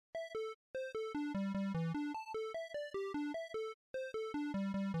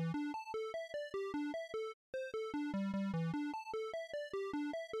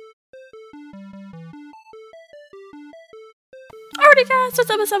Howdy guys,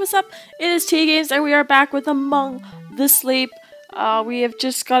 what's up? It is T Games and we are back with Among the Sleep. We have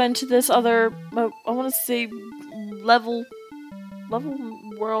just got into this other, I want to say level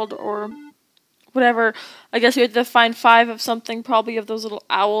world or whatever. I guess we had to find 5 of something, probably of those little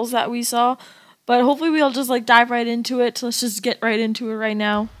owls that we saw. But hopefully we'll just like dive right into it. So let's just get right into it right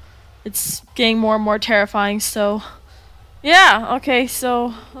now. It's getting more and more terrifying, so yeah, okay,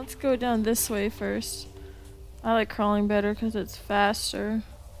 so let's go down this way first. I like crawling better because it's faster.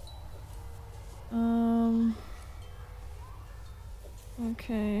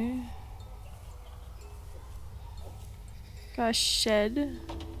 Okay. Got a shed.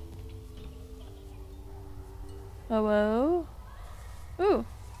 Hello? Ooh.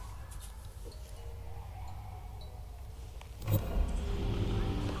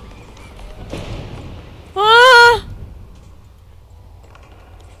 Ah!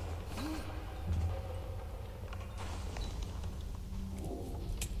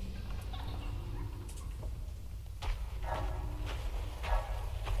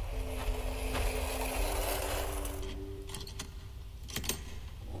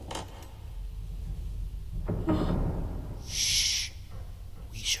 Shh.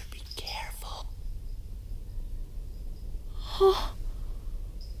 We should be careful. Huh?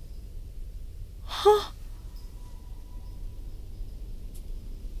 Huh?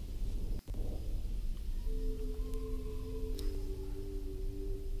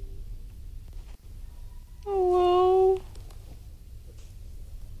 Hello?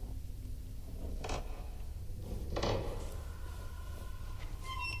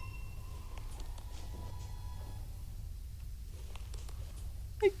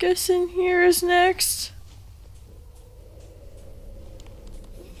 I guess in here is next.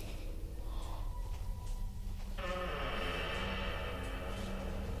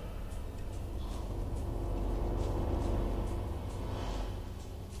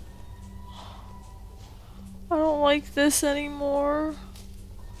 I don't like this anymore.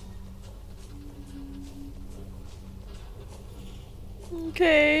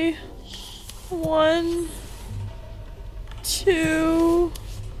 Okay. 1, 2.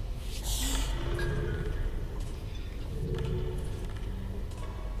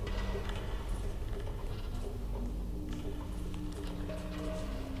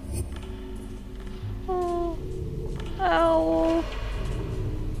 Oh, owl.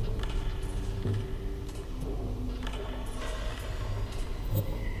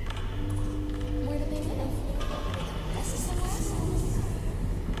 Where do they live? This is somewhere?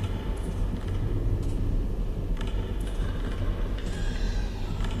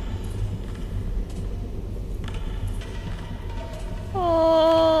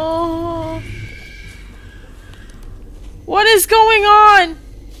 Oh. What is going on?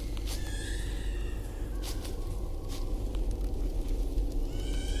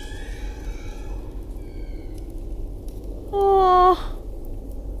 Oh.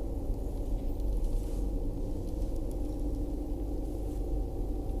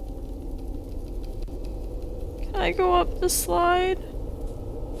 Can I go up the slide?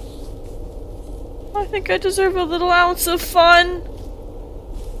 I think I deserve a little ounce of fun.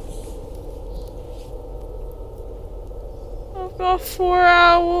 I've got 4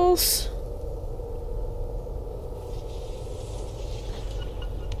 owls.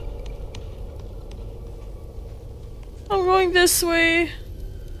 I'm going this way.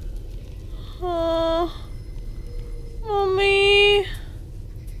 Mommy.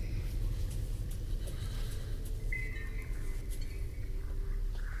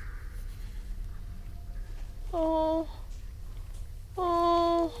 Oh.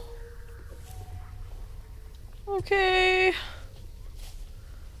 Oh. Okay.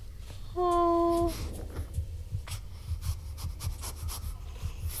 Oh.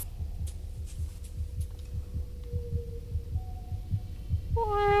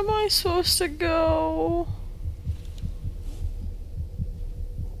 Where am I supposed to go?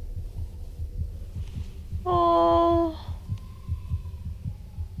 Oh.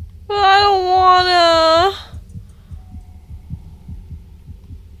 But I don't wanna.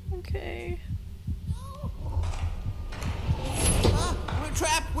 Okay. Ah, we're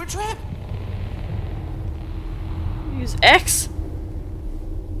trapped! We're trapped! Use X?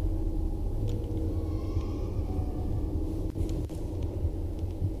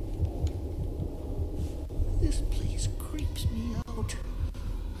 This place creeps me out.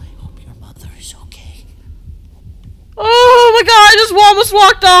 I hope your mother is okay. Oh my god, I just almost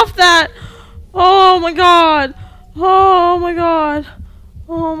walked off that! Oh my god! Oh my god!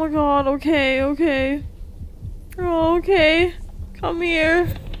 Oh my god, okay, okay. Oh, okay. Come here.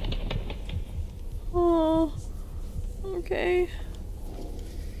 Oh, okay.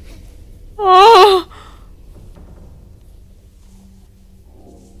 Oh!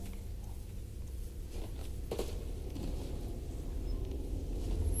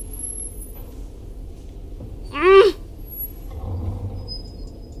 Mm.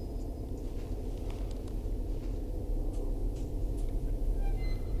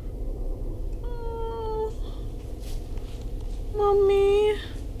 Oh. Mommy.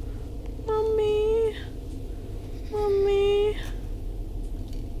 Mommy. Mommy.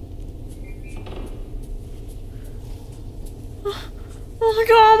 Oh my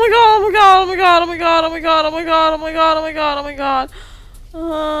god, oh my god, oh my god, oh my god, oh my god, oh my god, oh my god, oh my god, oh my god, oh my god.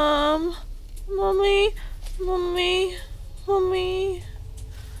 Mommy, mommy, mommy.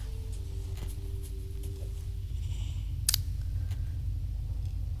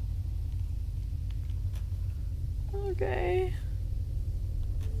 Okay.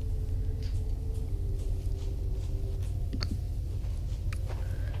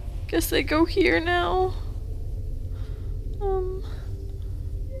 Guess they go here now.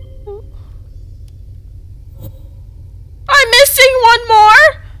 I'm missing one more!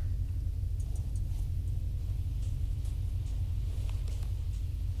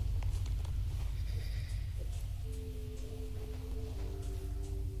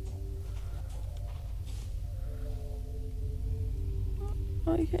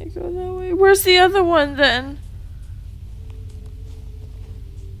 I can't go that way. Where's the other one then?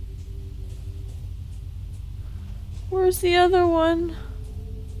 Where's the other one?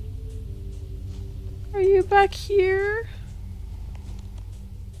 Are you back here?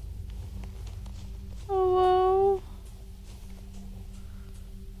 Hello?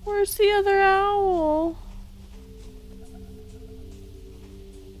 Where's the other owl?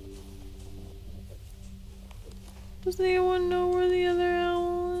 Does anyone know where the other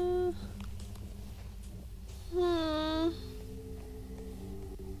owl is?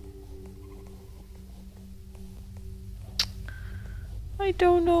 I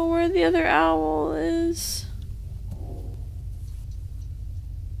don't know where the other owl is.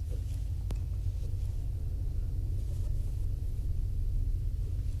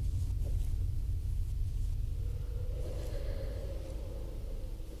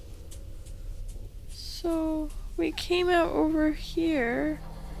 So we came out over here.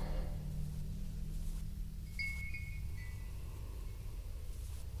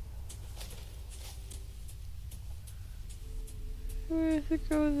 Where does it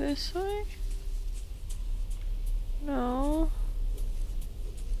go this way? No.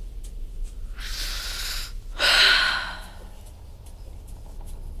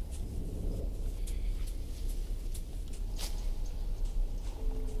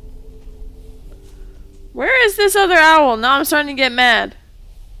 Where is this other owl? Now I'm starting to get mad.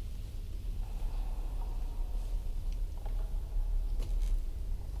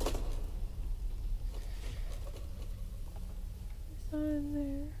 It's not in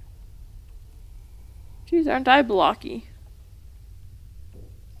there. Jeez, aren't I blocky?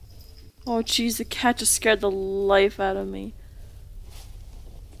 Oh jeez, the cat just scared the life out of me.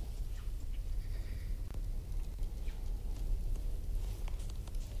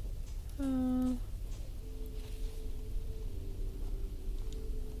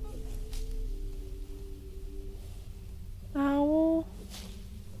 Owl?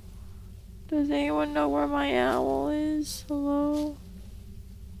 Does anyone know where my owl is? Hello?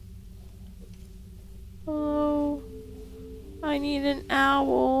 Hello? I need an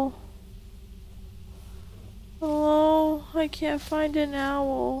owl. Hello? I can't find an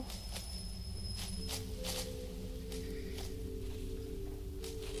owl.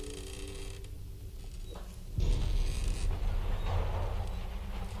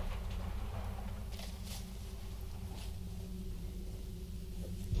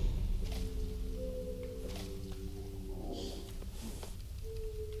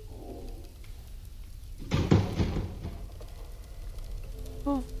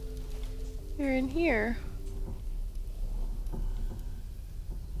 Oh, you're in here.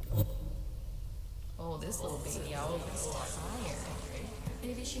 Oh, this little baby owl is tired.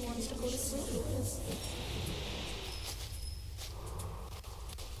 Maybe she wants to go to sleep.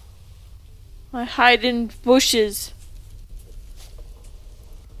 I hide in bushes.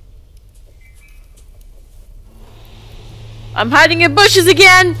 I'm hiding in bushes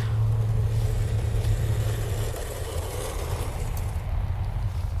again!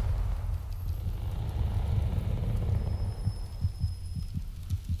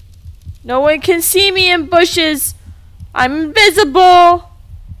 No one can see me in bushes. I'm invisible.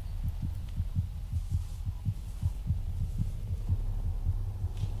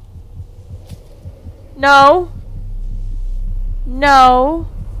 No. No.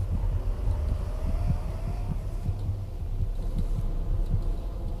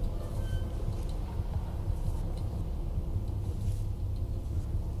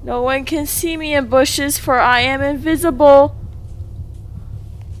 No one can see me in bushes, for I am invisible.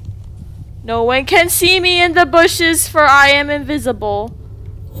 No one can see me in the bushes, for I am invisible.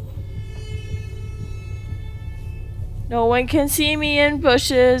 No one can see me in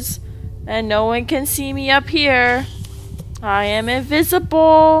bushes, and no one can see me up here. I am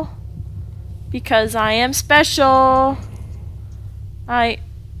invisible, because I am special. I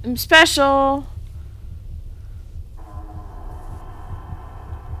am special.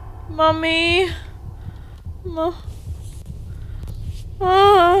 Mommy.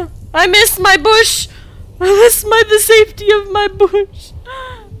 I missed my bush. I missed the safety of my bush.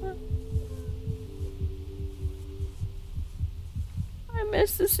 I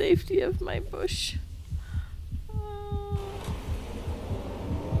missed the safety of my bush.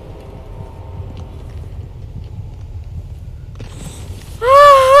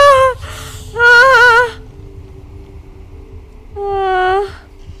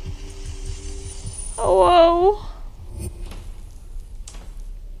 Hello?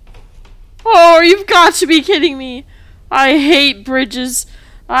 Oh, you've got to be kidding me. I hate bridges.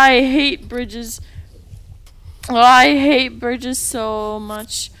 I hate bridges. Oh, I hate bridges so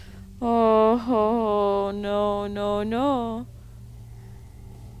much. Oh, no, no, no.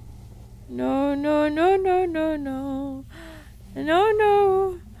 No, no, no, no, no, no. No,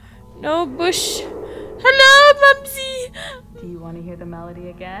 no. No bush. Hello, Mumsy. Do you want to hear the melody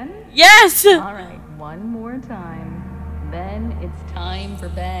again? Yes. Alright, one more time. Then it's time for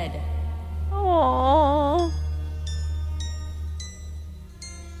bed. Aww.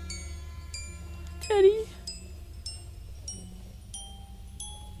 Teddy.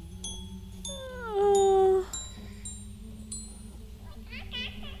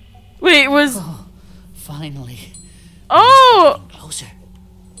 Wait, was... Oh, finally. Oh! Closer.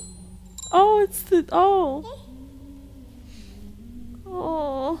 Oh, it's the... Oh.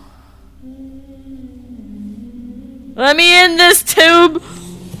 Oh. Let me in this tube!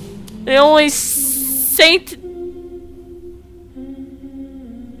 The only saint...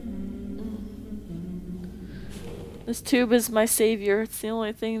 This tube is my savior. It's the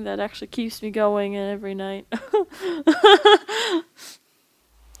only thing that actually keeps me going every night.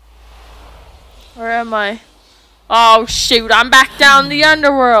 Where am I? Oh shoot, I'm back down the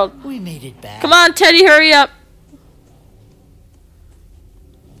underworld. We made it back. Come on, Teddy, hurry up.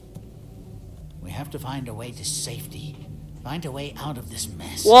 We have to find a way to safety. Find a way out of this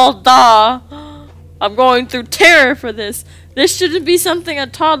mess. Well, duh. I'm going through terror for this. This shouldn't be something a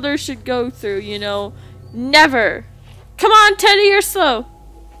toddler should go through, you know. Never. Come on, Teddy, you're slow.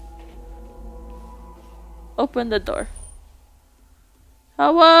 Open the door.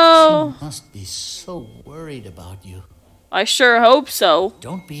 Hello. She must be so worried about you. I sure hope so.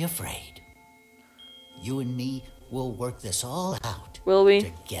 Don't be afraid. You and me will work this all out. Will we?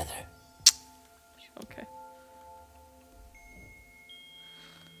 Together. Okay.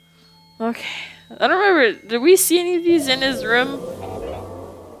 Okay. I don't remember. Did we see any of these in his room?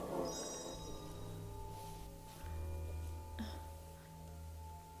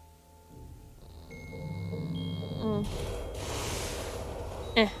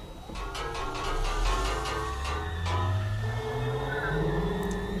 Eh.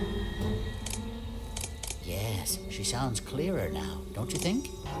 Yes, she sounds clearer now, don't you think?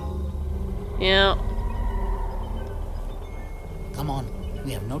 Yeah. Come on,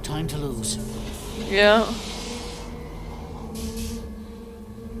 we have no time to lose. Yeah.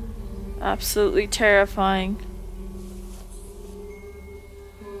 Absolutely terrifying.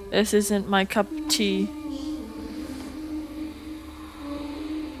 This isn't my cup of tea.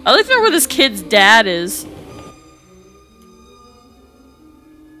 I'd like to know where this kid's dad is.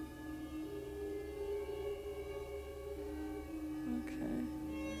 Okay.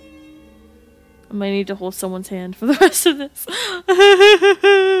 I might need to hold someone's hand for the rest of this.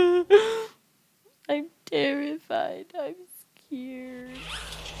 I'm terrified. I'm scared.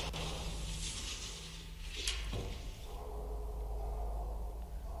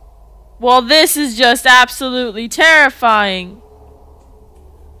 Well, this is just absolutely terrifying.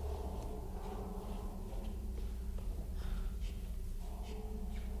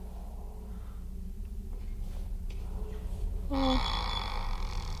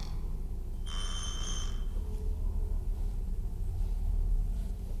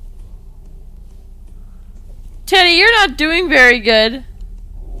 Teddy, you're not doing very good.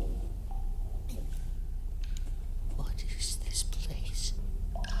 What is this place?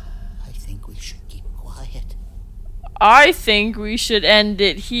 I think we should keep quiet. I think we should end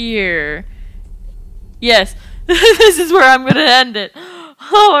it here. Yes, this is where I'm gonna end it.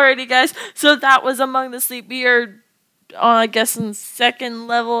 Alrighty, guys. So that was Among the Sleep. We are I guess in second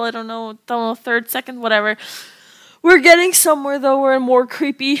level, I don't know, third, second, whatever. We're getting somewhere though. We're in more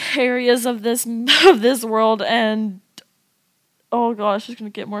creepy areas of this world, and oh gosh, it's gonna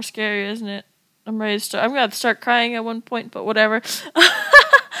get more scary, isn't it? I'm ready to start. I'm gonna start crying at one point, but whatever.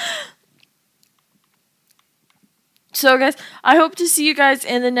 So guys, I hope to see you guys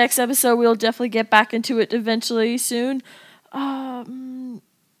in the next episode. We'll definitely get back into it eventually soon. But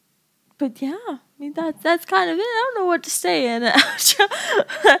yeah, I mean that's kind of it. I don't know what to say in it.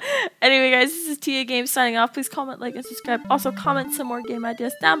 Anyway, guys, this is Tia Games signing off. Please comment, like, and subscribe. Also, comment some more game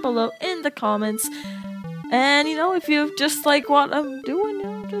ideas down below in the comments. And you know, if you just like what I'm doing, you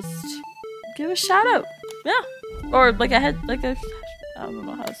know, just give a shout out. Yeah, or like I don't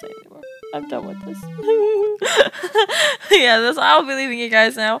know how to say it anymore. I'm done with this. Yeah, I'll be leaving you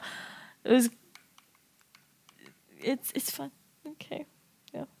guys now. It's fun. Okay.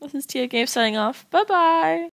 Yeah, this is Tia Games signing off. Bye bye.